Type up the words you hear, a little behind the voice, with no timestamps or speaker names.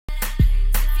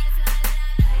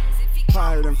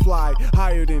higher than fly,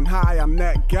 higher than high, I'm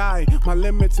that guy. My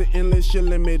limits are endless, your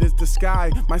limit is the sky.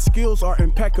 My skills are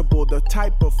impeccable, the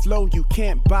type of flow you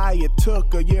can't buy. It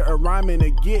took a year of rhyming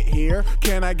to get here.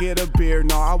 Can I get a beer?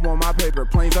 No, I want my paper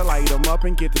planes. I light them up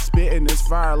and get to spit in this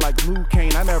fire like Liu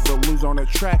Kang. I never lose on a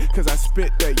track, cause I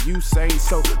spit that usain.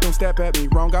 So don't step at me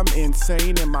wrong, I'm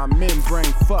insane. And my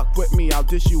membrane, fuck with me, I'll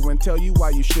dish you and tell you why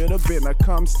you should have been a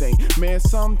cum stain. Man,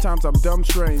 sometimes I'm dumb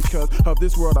strange, cause of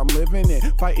this world I'm living in.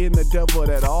 Fighting the devil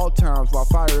at all times while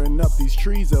firing up these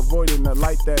trees, avoiding the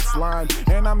light that's lying.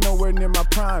 And I'm nowhere near my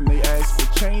prime. They ask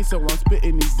for change, so I'm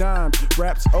spitting these dimes.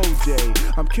 Raps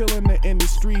OJ, I'm killing the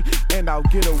industry, and I'll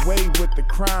get away with the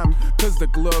crime, cause the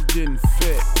glove didn't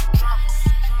fit.